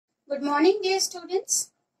Good morning, dear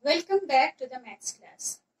students. Welcome back to the maths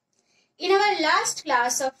class. In our last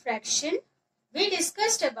class of fraction, we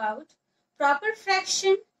discussed about proper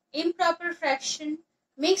fraction, improper fraction,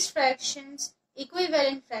 mixed fractions,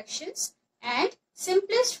 equivalent fractions, and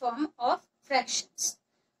simplest form of fractions.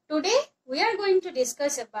 Today, we are going to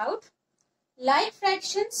discuss about like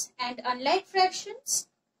fractions and unlike fractions,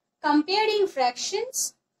 comparing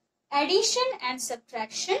fractions, addition and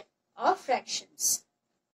subtraction of fractions.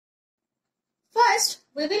 First,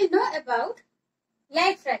 we will know about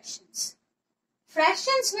like fractions.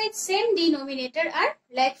 Fractions with same denominator are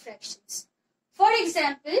like fractions. For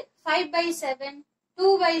example, 5 by 7,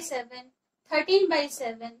 2 by 7, 13 by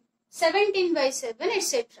 7, 17 by 7,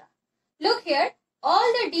 etc. Look here,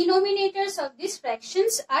 all the denominators of these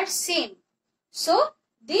fractions are same. So,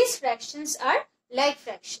 these fractions are like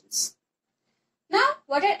fractions. Now,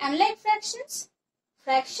 what are unlike fractions?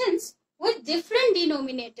 Fractions with different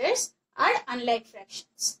denominators are unlike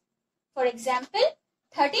fractions. For example,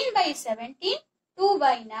 13 by 17, 2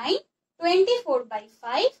 by 9, 24 by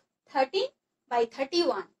 5, 13 by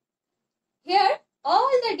 31. Here,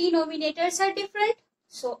 all the denominators are different.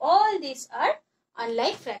 So, all these are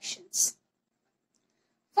unlike fractions.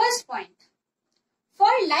 First point.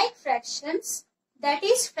 For like fractions, that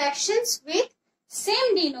is fractions with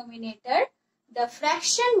same denominator, the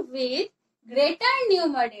fraction with greater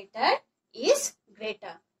numerator is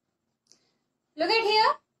greater. Look at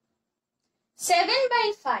here. 7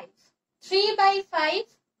 by 5, 3 by 5,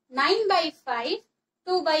 9 by 5,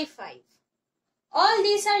 2 by 5. All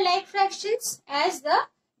these are like fractions as the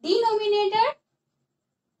denominator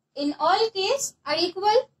in all cases are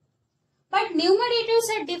equal, but numerators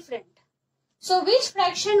are different. So, which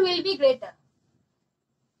fraction will be greater?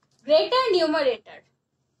 Greater numerator.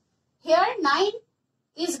 Here 9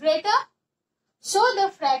 is greater. So, the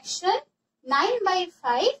fraction 9 by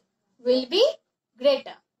 5 will be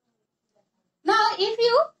greater. Now, if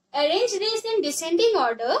you arrange this in descending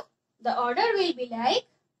order, the order will be like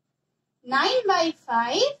 9 by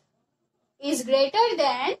 5 is greater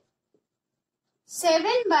than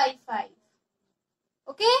 7 by 5.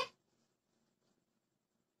 Okay?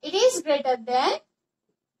 It is greater than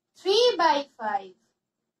 3 by 5.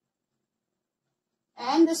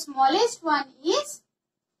 And the smallest one is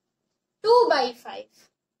 2 by 5.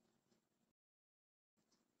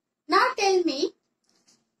 Now tell me,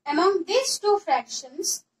 among these two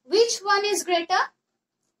fractions, which one is greater?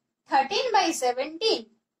 13 by 17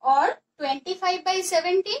 or 25 by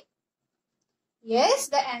 17? Yes,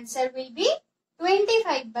 the answer will be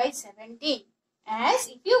 25 by 17. As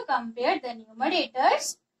if you compare the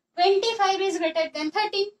numerators, 25 is greater than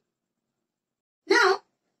 13. Now,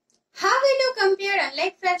 how will you compare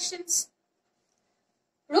unlike fractions?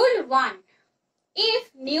 Rule 1.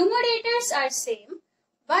 If numerators are same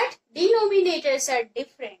but denominators are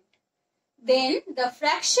different, then the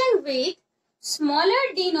fraction with smaller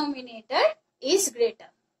denominator is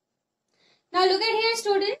greater. Now look at here,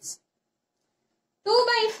 students. 2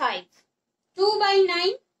 by 5, 2 by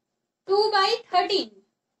 9, 2 by 13,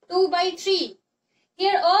 2 by 3.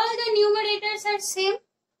 Here all the numerators are same,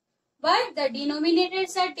 but the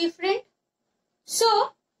denominators are different.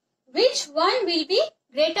 So, which one will be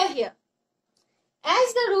greater here?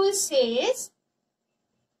 As the rule says,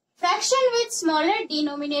 fraction with smaller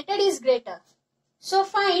denominator is greater. So,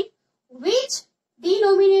 find which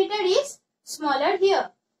denominator is smaller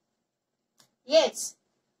here. Yes,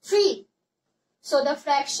 3. So, the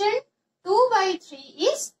fraction 2 by 3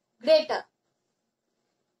 is greater.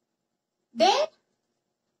 Then,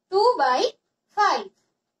 2 by 5.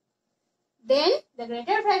 Then, the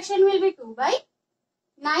greater fraction will be 2 by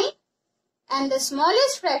 9. And the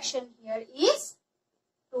smallest fraction here is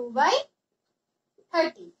 2 by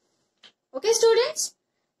 30. Okay, students?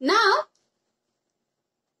 Now,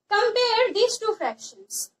 compare these two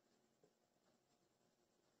fractions.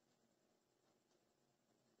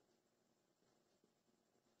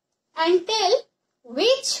 And tell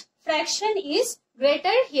which fraction is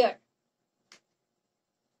greater here.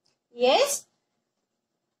 Yes,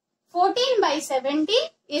 14 by 17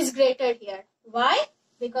 is greater here. Why?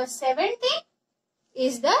 Because 17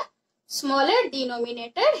 is the smaller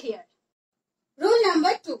denominator here. Rule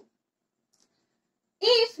number 2.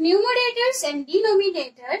 If numerators and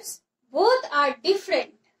denominators both are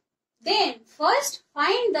different, then first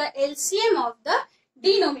find the LCM of the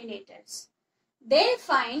denominators. Then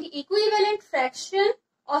find equivalent fraction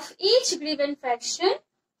of each given fraction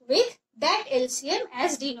with that LCM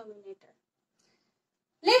as denominator.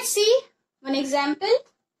 Let's see one example.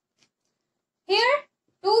 Here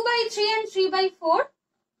 2 by 3 and 3 by 4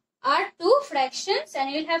 are two fractions and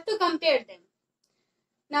you will have to compare them.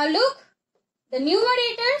 Now look, the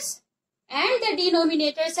numerators and the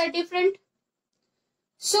denominators are different.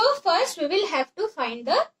 So first we will have to find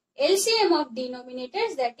the LCM of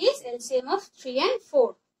denominators, that is LCM of 3 and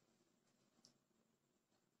 4.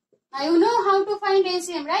 Now you know how to find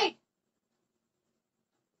LCM, right?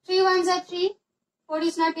 3 ones are 3, 4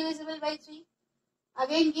 is not divisible by 3.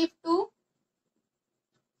 Again give 2,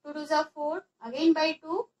 2 twos are 4, again by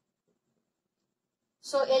 2.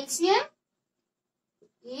 So LCM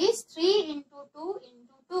is 3 into 2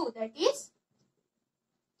 into 2, that is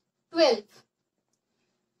 12.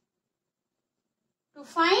 To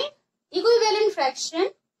find equivalent fraction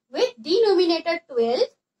with denominator 12,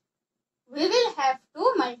 we will have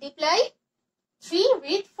to multiply 3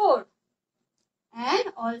 with 4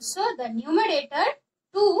 and also the numerator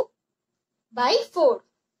 2 by 4.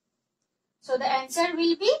 So the answer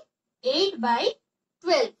will be 8 by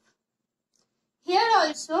 12. Here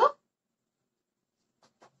also,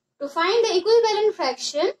 to find the equivalent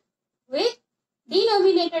fraction with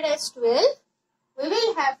denominator as 12, we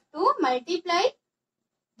will have to multiply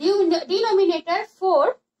denominator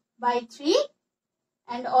 4 by 3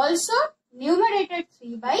 and also numerator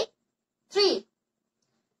 3 by 3.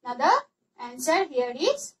 Now the answer here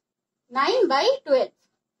is 9 by 12.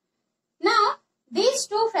 Now these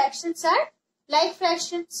two fractions are like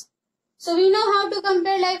fractions. So we know how to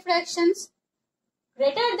compare like fractions.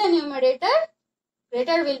 Greater the numerator,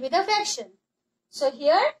 greater will be the fraction. So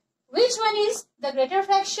here, which one is the greater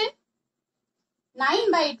fraction?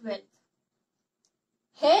 9 by 12.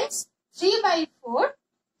 Hence, 3 by 4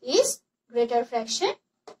 is greater fraction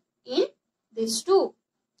in these two.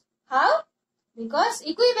 How? Because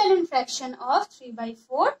equivalent fraction of 3 by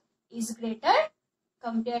 4 is greater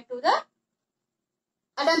compared to the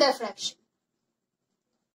another fraction.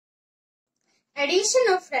 Addition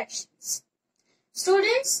of fractions.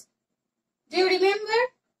 Students, do you remember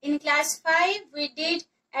in class 5 we did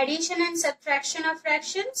addition and subtraction of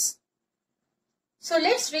fractions? So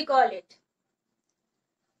let's recall it.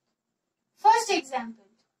 First example,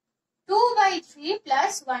 2 by 3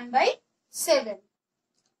 plus 1 by 7.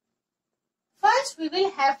 First we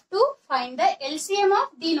will have to find the LCM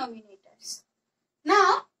of denominators.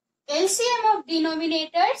 Now LCM of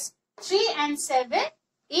denominators 3 and 7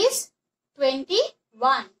 is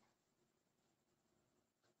 21.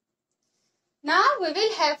 Now we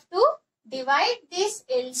will have to divide this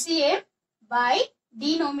LCM by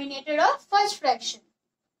denominator of first fraction.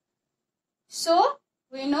 So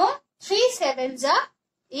we know 3 sevens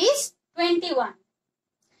is 21.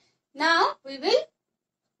 Now we will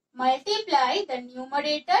multiply the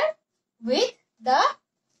numerator with the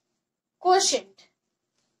quotient.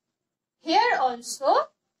 Here also,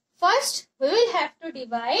 first we will have to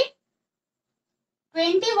divide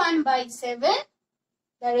 21 by 7.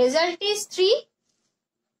 The result is 3.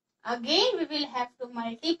 Again we will have to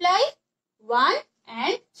multiply 1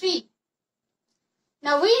 and 3.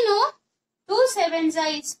 Now we know 2 sevens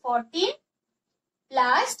is 14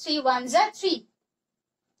 plus 3 ones are 3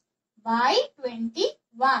 by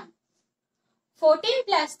 21. 14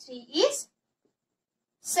 plus 3 is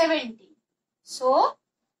 17. So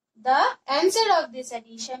the answer of this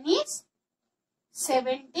addition is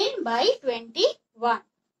 17 by 21.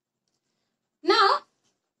 Now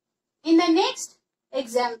in the next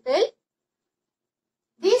example,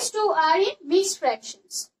 these two are in mixed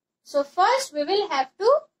fractions. So first we will have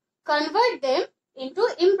to convert them into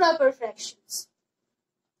improper fractions.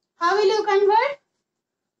 How will you convert?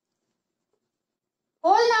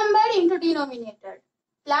 Whole number into denominator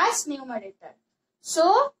plus numerator.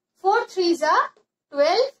 So 4 threes are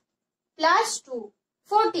 12 plus 2,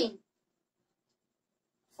 14.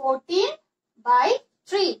 14 by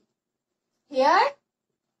 3. Here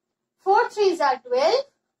 4 threes are 12,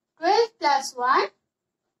 12 plus 1,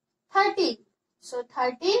 13. So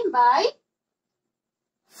 13 by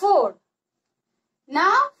 4.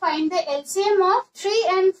 Now find the LCM of 3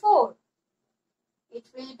 and 4. It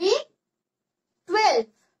will be 12.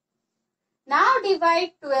 Now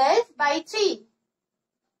divide 12 by 3.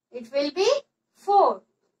 It will be 4.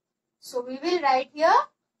 So we will write here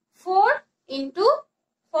 4 into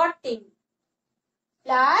 14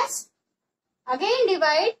 plus again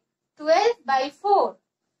divide 12 by 4.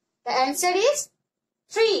 The answer is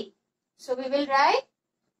 3. So we will write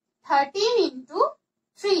 13 into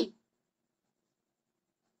 3.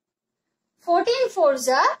 14 fours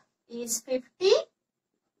is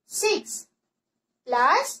 56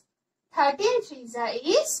 plus 13 threes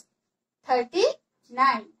is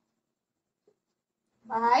 39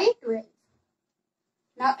 by 12.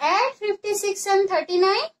 Now add 56 and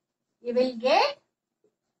 39. You will get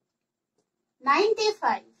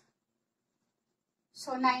 95.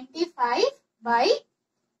 So 95 by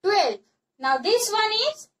 12. Now this one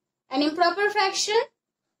is an improper fraction.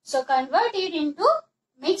 So convert it into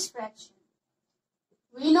mixed fraction.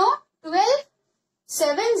 We know 12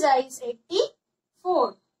 sevens is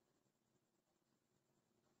 84.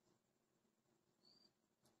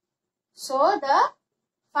 So the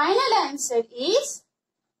final answer is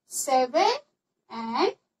 7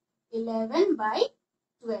 and 11 by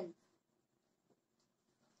 12.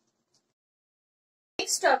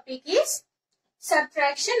 Next topic is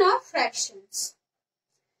subtraction of fractions.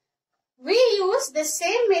 We use the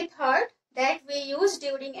same method that we use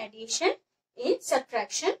during addition in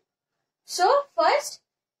subtraction. So first,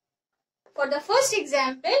 for the first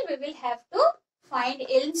example, we will have to find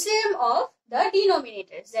LCM of the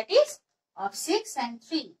denominators, that is of 6 and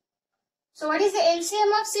 3. So what is the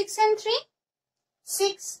LCM of 6 and 3?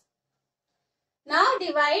 6. Now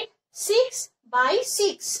divide 6 by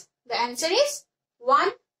 6. The answer is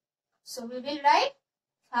 1. So we will write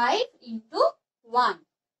 5 into 1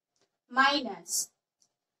 minus.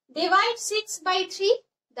 Divide 6 by 3.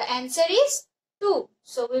 The answer is 2.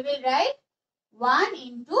 So we will write 1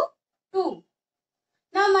 into 2.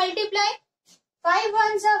 Now multiply. 5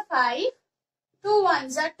 ones are 5. 2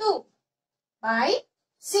 ones are 2 by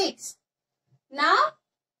 6. Now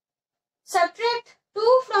subtract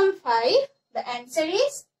 2 from 5. The answer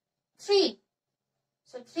is 3.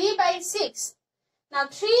 So 3 by 6. Now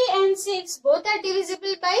 3 and 6 both are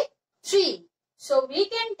divisible by 3. So we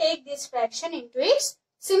can take this fraction into its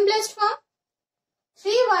simplest form.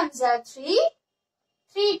 3 ones are 3.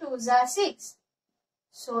 3 twos are 6.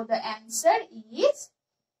 So the answer is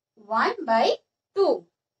 1 by 2.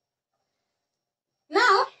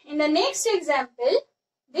 Now in the next example,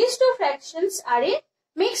 these two fractions are in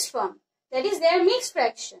mixed form. That is, they are mixed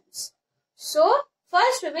fractions. So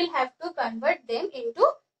first we will have to convert them into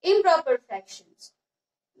improper fractions.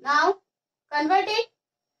 Now convert it.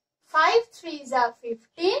 5 threes are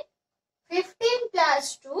 15. 15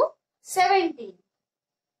 plus 2, 17.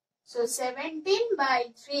 So 17 by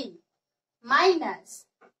 3 minus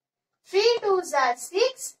 3 twos are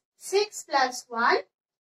 6. 6 plus 1,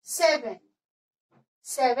 7.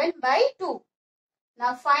 7 by 2.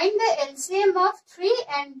 Now find the LCM of 3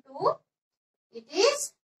 and 2. It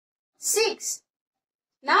is 6.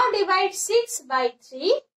 Now divide 6 by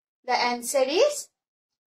 3. The answer is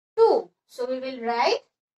 2. So we will write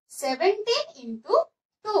 17 into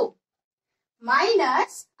 2.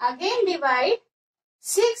 Minus, again divide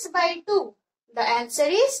 6 by 2. The answer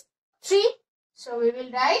is 3. So we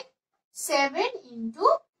will write 7 into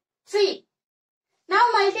 3. Now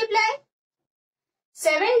multiply.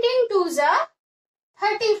 17 twos are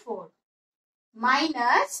 34.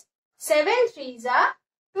 Minus 7 threes are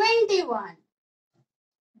 21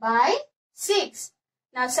 by 6.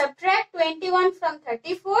 Now subtract 21 from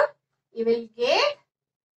 34. You will get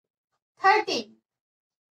 13.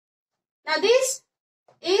 Now this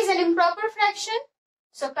is an improper fraction.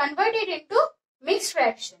 So convert it into mixed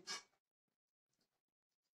fraction.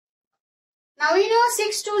 Now we know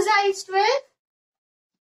 6 twos is 12.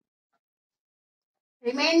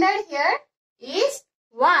 Remainder here is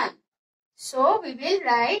 1. So we will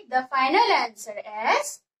write the final answer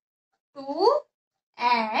as 2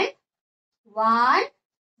 and 1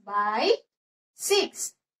 by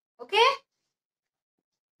 6. Okay?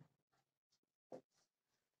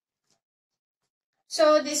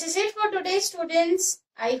 So this is it for today, students.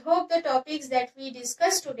 I hope the topics that we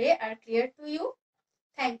discussed today are clear to you.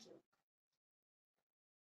 Thank you.